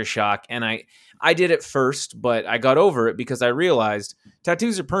sticker shock. And I did it first, but I got over it because I realized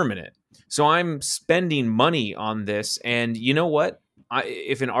tattoos are permanent. So I'm spending money on this. And you know what?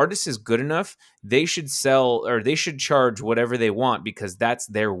 If an artist is good enough, they should sell or they should charge whatever they want because that's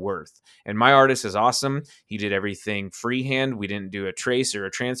their worth. And my artist is awesome. He did everything freehand. We didn't do a trace or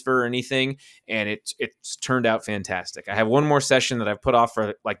a transfer or anything. And it's turned out fantastic. I have one more session that I've put off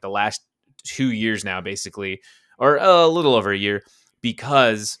for like the last 2 years now, basically, or a little over a year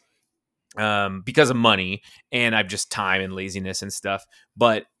because of money and I've just time and laziness and stuff.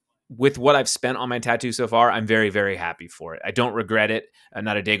 But with what I've spent on my tattoo so far, I'm very, very happy for it. I don't regret it.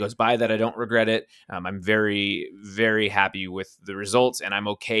 Not a day goes by that I don't regret it. I'm very, very happy with the results, and I'm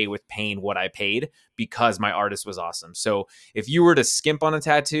okay with paying what I paid because my artist was awesome. So if you were to skimp on a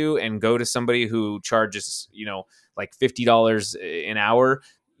tattoo and go to somebody who charges, like $50 an hour,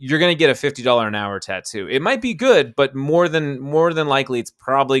 you're going to get a $50 an hour tattoo. It might be good, but more than likely, it's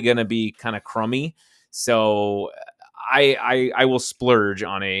probably going to be kind of crummy. So I will splurge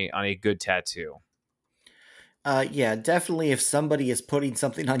on a good tattoo. Yeah, definitely. If somebody is putting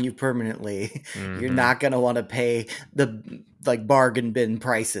something on you permanently, Mm-hmm. you're not gonna want to pay the bargain bin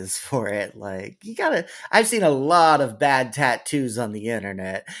prices for it. Like I've seen a lot of bad tattoos on the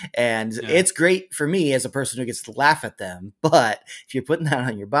internet, and it's great for me as a person who gets to laugh at them. But if you're putting that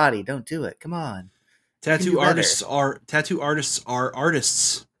on your body, don't do it. Come on. Tattoo artists are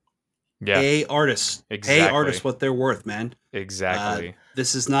artists. Yeah. Pay artists. Exactly. Pay artists what they're worth, man. Exactly.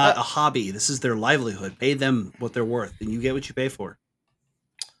 This is not a hobby. This is their livelihood. Pay them what they're worth, and you get what you pay for.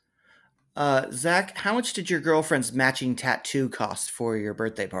 Zach, how much did your girlfriend's matching tattoo cost for your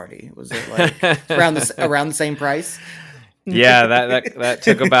birthday party? Was it like around the same price? Yeah, that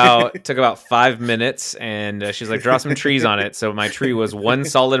took about 5 minutes, and she's like, "Draw some trees on it." So my tree was one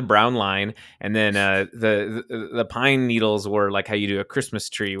solid brown line, and then the pine needles were like how you do a Christmas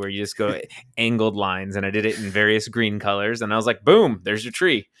tree, where you just go angled lines, and I did it in various green colors, and I was like, "Boom, there's your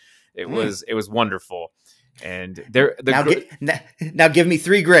tree." It was wonderful, and now give me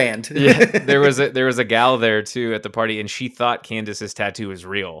 $3,000. Yeah, there was a gal there too at the party, and she thought Candace's tattoo was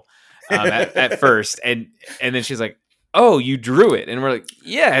real at first, and then she's like, "Oh, you drew it," and we're like,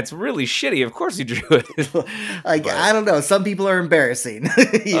 "Yeah, it's really shitty. Of course you drew it." Like, But, I don't know. Some people are embarrassing,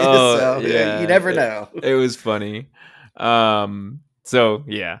 oh so yeah, you never know. it was funny. So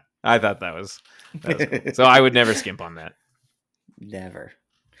yeah, I thought that was cool. So I would never skimp on that. Never.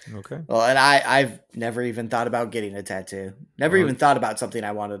 Okay. Well, and I've never even thought about getting a tattoo. Never even thought about something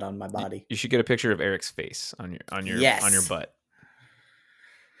I wanted on my body. You should get a picture of Eric's face on your Yes. butt.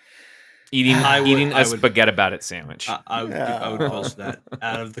 Eating a spaghetti about it sandwich. I would post that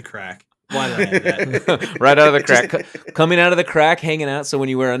out of the crack. Why did I have that? Right out of the crack, coming out of the crack, hanging out. So when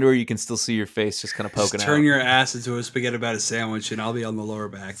you wear underwear, you can still see your face, just kind of poking out. Turn your ass into a spaghetti about it sandwich, and I'll be on the lower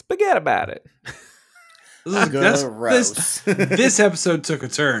back. Spaghetti about it. This episode took a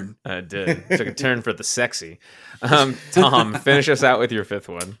turn. It did. Took a turn for the sexy. Tom, finish us out with your fifth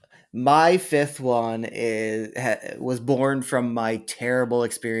one. My fifth one was born from my terrible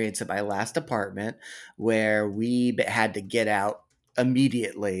experience at my last apartment, where we had to get out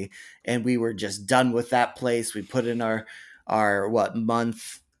immediately, and we were just done with that place. We put in our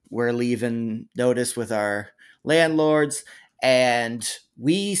month we're leaving notice with our landlords, and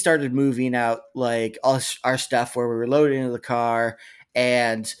we started moving out like all our stuff where we were loading into the car,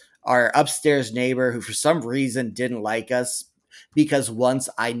 and our upstairs neighbor, who for some reason didn't like us, because once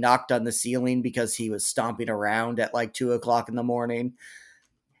I knocked on the ceiling because he was stomping around at like 2:00 in the morning.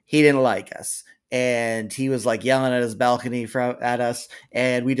 He didn't like us. And he was like yelling at his balcony at us.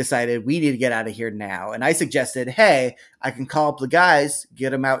 And we decided we need to get out of here now. And I suggested, hey, I can call up the guys, get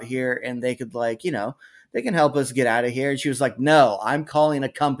them out here, and they could they can help us get out of here. And she was like, no, I'm calling a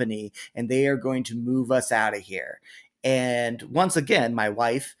company and they are going to move us out of here. And once again, my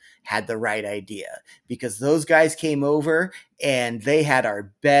wife had the right idea, because those guys came over and they had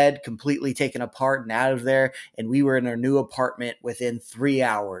our bed completely taken apart and out of there. And we were in our new apartment within 3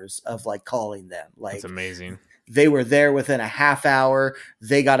 hours of like calling them. Like, that's amazing. They were there within a half hour.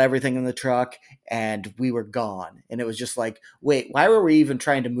 They got everything in the truck and we were gone. And it was just like, wait, why were we even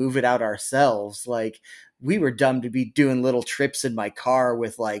trying to move it out ourselves? Like, we were dumb to be doing little trips in my car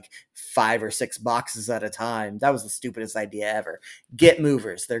with like 5 or 6 boxes at a time. That was the stupidest idea ever. Get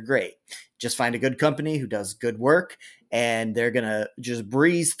movers. They're great. Just find a good company who does good work, and they're going to just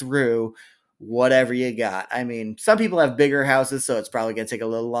breeze through whatever you got. I mean, some people have bigger houses, so it's probably going to take a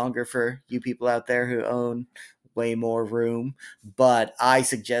little longer for you people out there who own way more room, but I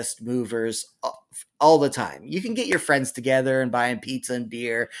suggest movers all the time. You can get your friends together and buying pizza and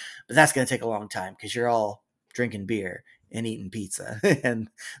beer, but that's going to take a long time because you're all drinking beer and eating pizza, and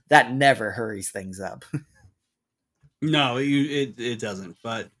that never hurries things up. No, it doesn't.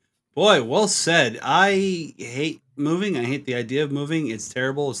 But boy, well said. I hate moving. I hate the idea of moving. It's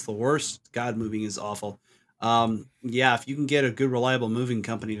terrible. It's the worst. God, moving is awful. Yeah, if you can get a good, reliable moving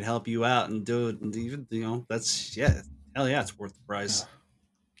company to help you out and do it, and even that's hell yeah, it's worth the price.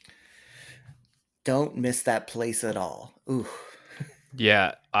 Don't miss that place at all. Ooh.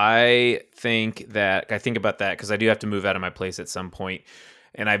 Yeah, I think about that because I do have to move out of my place at some point,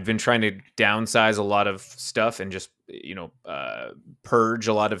 and I've been trying to downsize a lot of stuff and just purge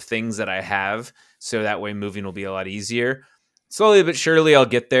a lot of things that I have, so that way moving will be a lot easier. Slowly but surely, I'll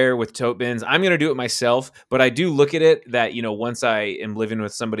get there with tote bins. I'm going to do it myself, but I do look at it that, once I am living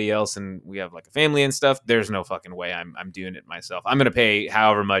with somebody else and we have like a family and stuff, there's no fucking way I'm doing it myself. I'm going to pay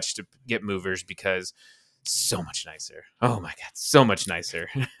however much to get movers because so much nicer. Oh my God, so much nicer.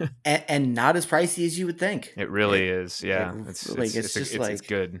 and not as pricey as you would think. It really is. Yeah. It's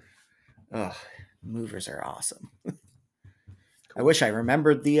good. Oh, movers are awesome. Cool. I wish I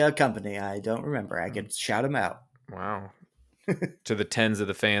remembered the company. I don't remember. I could shout them out. Wow. To the tens of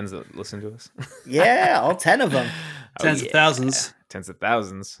the fans that listen to us. Yeah, all 10 of them. Tens of thousands. Tens of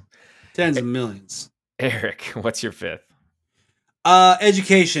thousands. Tens of millions. Eric, what's your fifth?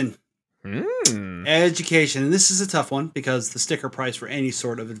 Education. Education. And this is a tough one because the sticker price for any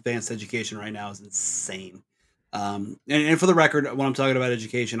sort of advanced education right now is insane. And for the record, when I'm talking about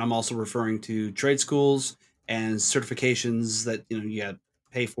education, I'm also referring to trade schools and certifications that you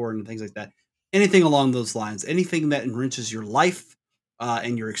pay for and things like that. Anything along those lines, anything that enriches your life,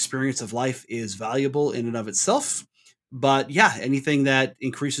 and your experience of life is valuable in and of itself. But yeah, anything that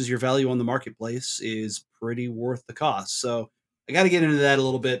increases your value on the marketplace is pretty worth the cost. So I got to get into that a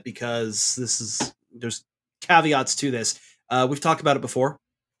little bit because there's caveats to this. We've talked about it before.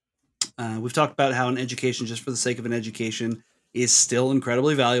 We've talked about how an education, just for the sake of an education, is still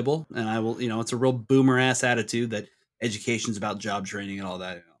incredibly valuable. And I will, it's a real boomer ass attitude that education's about job training and all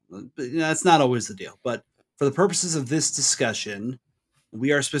that. But, that's not always the deal. But for the purposes of this discussion,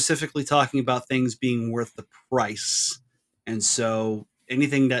 we are specifically talking about things being worth the price. And so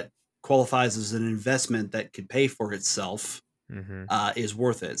anything that qualifies as an investment that could pay for itself is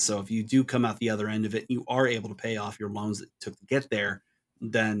worth it. So if you do come out the other end of it, you are able to pay off your loans that took to get there,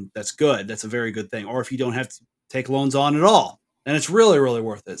 then that's good. That's a very good thing. Or if you don't have to take loans on at all, then it's really, really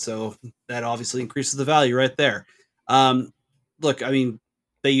worth it. So that obviously increases the value right there. Um, Look, I mean,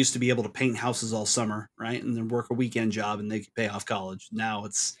 they used to be able to paint houses all summer, right? And then work a weekend job and they could pay off college. Now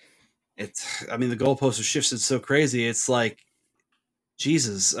I mean, the goalposts have shifted so crazy. It's like,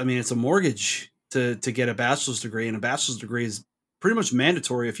 Jesus, I mean, it's a mortgage to get a bachelor's degree, and a bachelor's degree is pretty much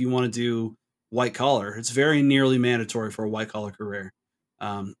mandatory if you want to do white collar. It's very nearly mandatory for a white collar career.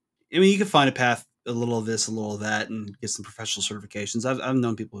 I mean, you can find a path, a little of this, a little of that, and get some professional certifications. I've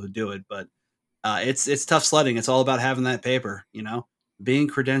known people who do it, but it's tough sledding. It's all about having that paper. Being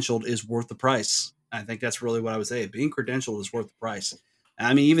credentialed is worth the price. I think that's really what I would say. Being credentialed is worth the price. And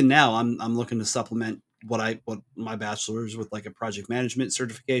I mean, even now, I'm looking to supplement what my bachelor's with like a project management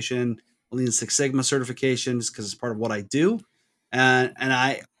certification, Lean Six Sigma certifications because it's part of what I do. And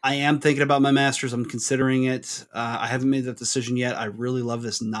I am thinking about my master's. I'm considering it. I haven't made that decision yet. I really love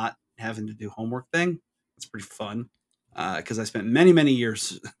this not having to do homework thing. It's pretty fun because I spent many, many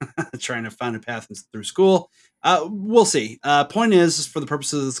years trying to find a path through school. We'll see. Point is, for the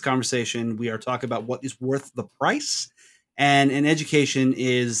purposes of this conversation, we are talking about what is worth the price. And an education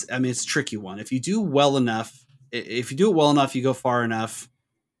is, I mean, it's a tricky one. If you do well enough, you go far enough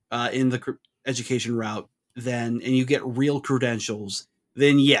in the education route, and you get real credentials,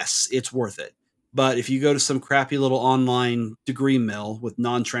 then yes, it's worth it. But if you go to some crappy little online degree mill with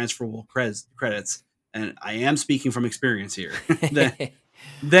non-transferable credits, and I am speaking from experience here,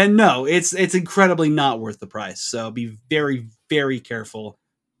 then no, it's incredibly not worth the price. So be very, very careful.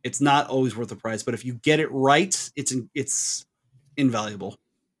 It's not always worth the price, but if you get it right, it's invaluable.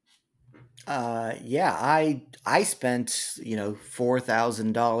 Yeah, I spent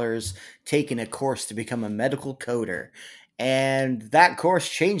 $4,000 taking a course to become a medical coder, and that course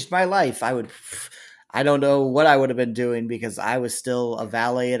changed my life. I don't know what I would have been doing because I was still a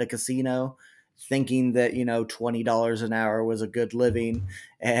valet at a casino, thinking that $20 an hour was a good living,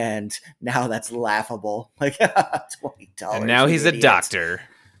 and now that's laughable. Like $20. And now he's a doctor.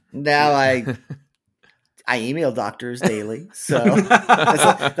 Now I email doctors daily, so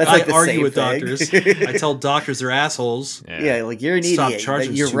that's like I argue with thing. Doctors. I tell doctors they're assholes. Yeah, like you're an Stop idiot.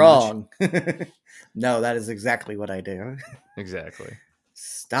 charging You're too wrong. No, that is exactly what I do. Exactly.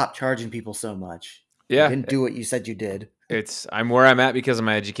 Stop charging people so much. Yeah, You didn't do what you said you did. I'm where I'm at because of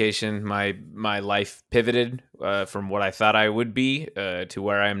my education. My life pivoted from what I thought I would be to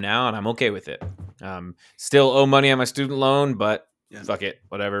where I am now, and I'm okay with it. Still owe money on my student loan, but fuck it,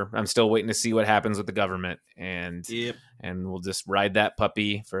 whatever. I'm still waiting to see what happens with the government, and we'll just ride that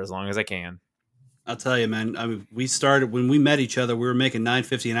puppy for as long as I can. I'll tell you, man. I mean, we started when we met each other. We were making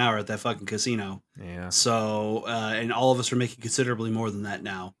 $9.50 an hour at that fucking casino. Yeah. So, and all of us are making considerably more than that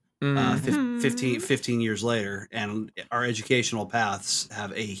now. 15 years later, and our educational paths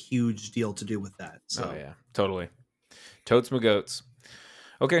have a huge deal to do with that. So, oh yeah, totally. Totes my goats.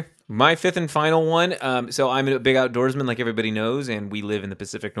 Okay, my fifth and final one. So I'm a big outdoorsman, like everybody knows, and we live in the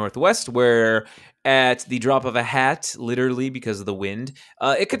Pacific Northwest, where at the drop of a hat, literally because of the wind,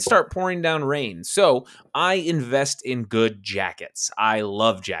 it could start pouring down rain. So I invest in good jackets. I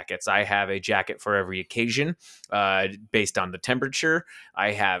love jackets. I have a jacket for every occasion, based on the temperature.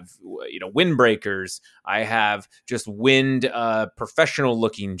 I have, windbreakers. I have just professional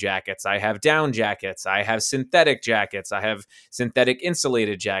looking jackets. I have down jackets. I have synthetic jackets. I have synthetic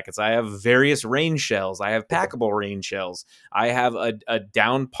insulated jackets. I have various rain shells. I have packable rain shells. I have a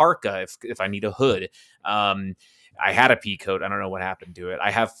down parka if I need a hood. I had a pea coat. I don't know what happened to it. I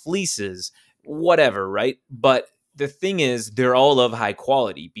have fleeces, whatever, right? But the thing is, they're all of high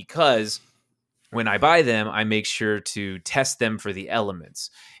quality because when I buy them, I make sure to test them for the elements.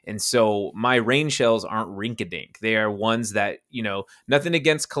 And so my rain shells aren't rink-a-dink. They are ones that, nothing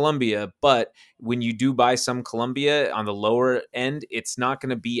against Columbia, but when you do buy some Columbia on the lower end, it's not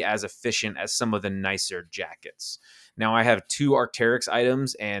going to be as efficient as some of the nicer jackets. Now I have 2 Arc'teryx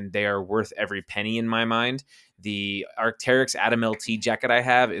items and they are worth every penny in my mind. The Arc'teryx Atom LT jacket I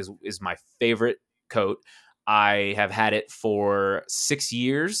have is my favorite coat. I have had it for 6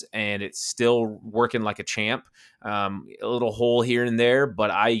 years and it's still working like a champ. A little hole here and there, but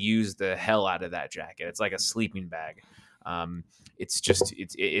I use the hell out of that jacket. It's like a sleeping bag.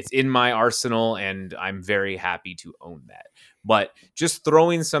 It's in my arsenal, and I'm very happy to own that. But just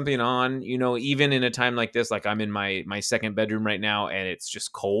throwing something on, even in a time like this, like I'm in my second bedroom right now and it's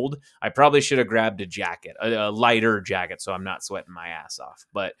just cold, I probably should have grabbed a jacket, a lighter jacket, so I'm not sweating my ass off.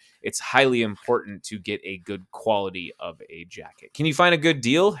 But it's highly important to get a good quality of a jacket. Can you find a good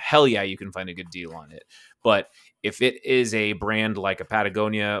deal? Hell yeah, you can find a good deal on it. But if it is a brand like a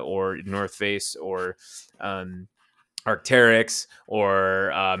Patagonia or North Face or Arc'teryx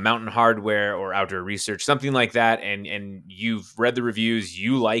or Mountain Hardwear or Outdoor Research, something like that, and you've read the reviews,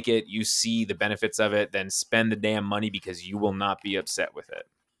 you like it, you see the benefits of it, then spend the damn money because you will not be upset with it.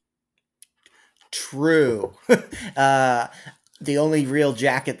 True. The only real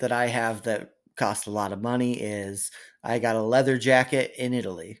jacket that I have that costs a lot of money is I got a leather jacket in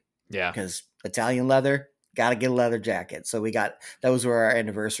Italy. Yeah. Because Italian leather, got to get a leather jacket. So those were our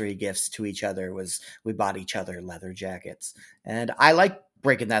anniversary gifts to each other, was we bought each other leather jackets. And I like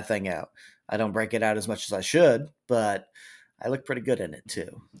breaking that thing out. I don't break it out as much as I should, but I look pretty good in it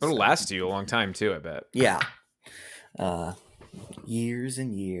too. It'll last you a long time too, I bet. Yeah. Years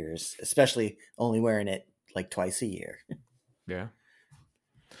and years, especially only wearing it like twice a year. Yeah.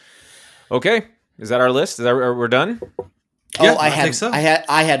 Okay. Is that our list? We're done? Yeah,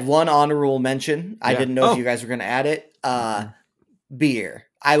 I had one honorable mention. I didn't know if you guys were going to add it. Beer.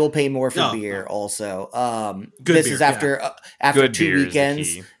 I will pay more for beer also. This beer, is after good 2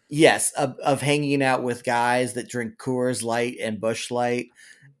 weekends. Yes, of hanging out with guys that drink Coors Light and Busch Light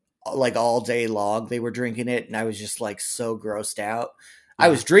like all day long. They were drinking it and I was just like so grossed out. I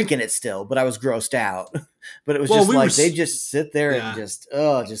was drinking it still, but I was grossed out. But it was they just sit there and just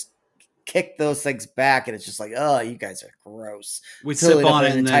kick those things back, and it's just like, oh, you guys are gross. We'd sip on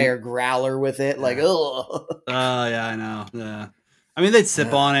it, an entire growler with it, like, oh. Yeah, I know. Yeah, I mean, they'd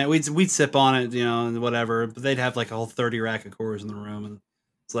sip on it. We'd sip on it, and whatever. But they'd have like a whole 30 rack of Coors in the room, and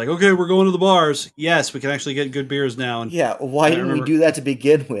it's like, okay, we're going to the bars. Yes, we can actually get good beers now. And why didn't we do that to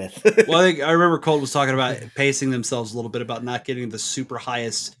begin with? Well, I remember Colt was talking about pacing themselves a little bit about not getting the super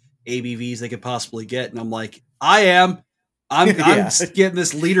highest ABVs they could possibly get, and I'm like, I'm getting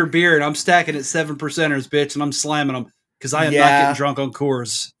this liter beer and I'm stacking it 7%ers, bitch, and I'm slamming them because I am not getting drunk on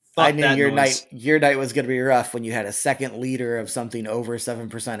Coors. Fuck, I knew your night was going to be rough when you had a second liter of something over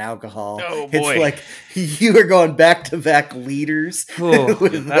 7% alcohol. Oh boy, it's like you were going back to back liters. Oh,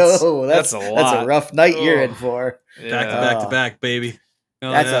 that's a lot. That's a rough night you're in for. Back to back, baby.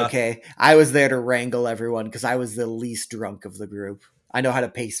 That's okay. I was there to wrangle everyone because I was the least drunk of the group. I know how to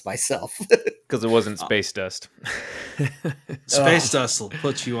pace myself. Because it wasn't space dust. Space dust will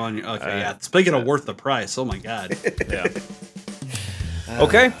put you on your... Okay, yeah. Speaking of worth the price, oh my God. Yeah.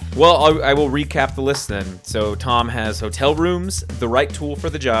 Okay, well, I will recap the list then. So Tom has hotel rooms, the right tool for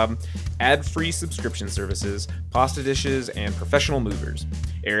the job, ad-free subscription services, pasta dishes, and professional movers.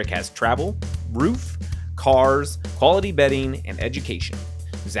 Eric has travel, roof, cars, quality bedding, and education.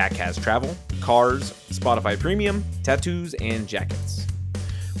 Zach has travel, cars, Spotify Premium, tattoos, and jackets.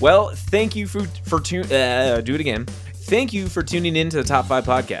 Well, thank you do it again. Thank you for tuning in to the Top 5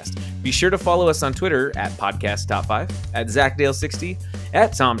 Podcast. Be sure to follow us on Twitter at Podcast Top 5, at ZachDale60,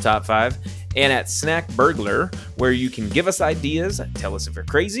 at TomTop5, and at Snack Burglar, where you can give us ideas, tell us if we're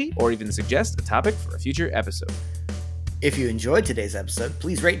crazy, or even suggest a topic for a future episode. If you enjoyed today's episode,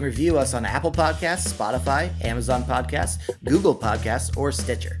 please rate and review us on Apple Podcasts, Spotify, Amazon Podcasts, Google Podcasts, or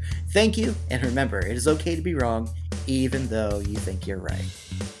Stitcher. Thank you, and remember, it is okay to be wrong, even though you think you're right.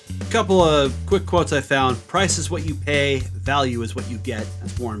 A couple of quick quotes I found. Price is what you pay, value is what you get.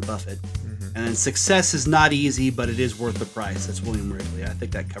 That's Warren Buffett. Mm-hmm. And then success is not easy, but it is worth the price. That's William Wrigley. I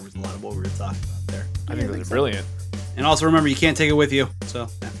think that covers a lot of what we were talking about there. I think those are brilliant. And also remember, you can't take it with you. So,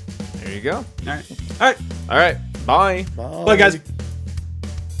 yeah. There you go. All right. Bye. Bye, guys.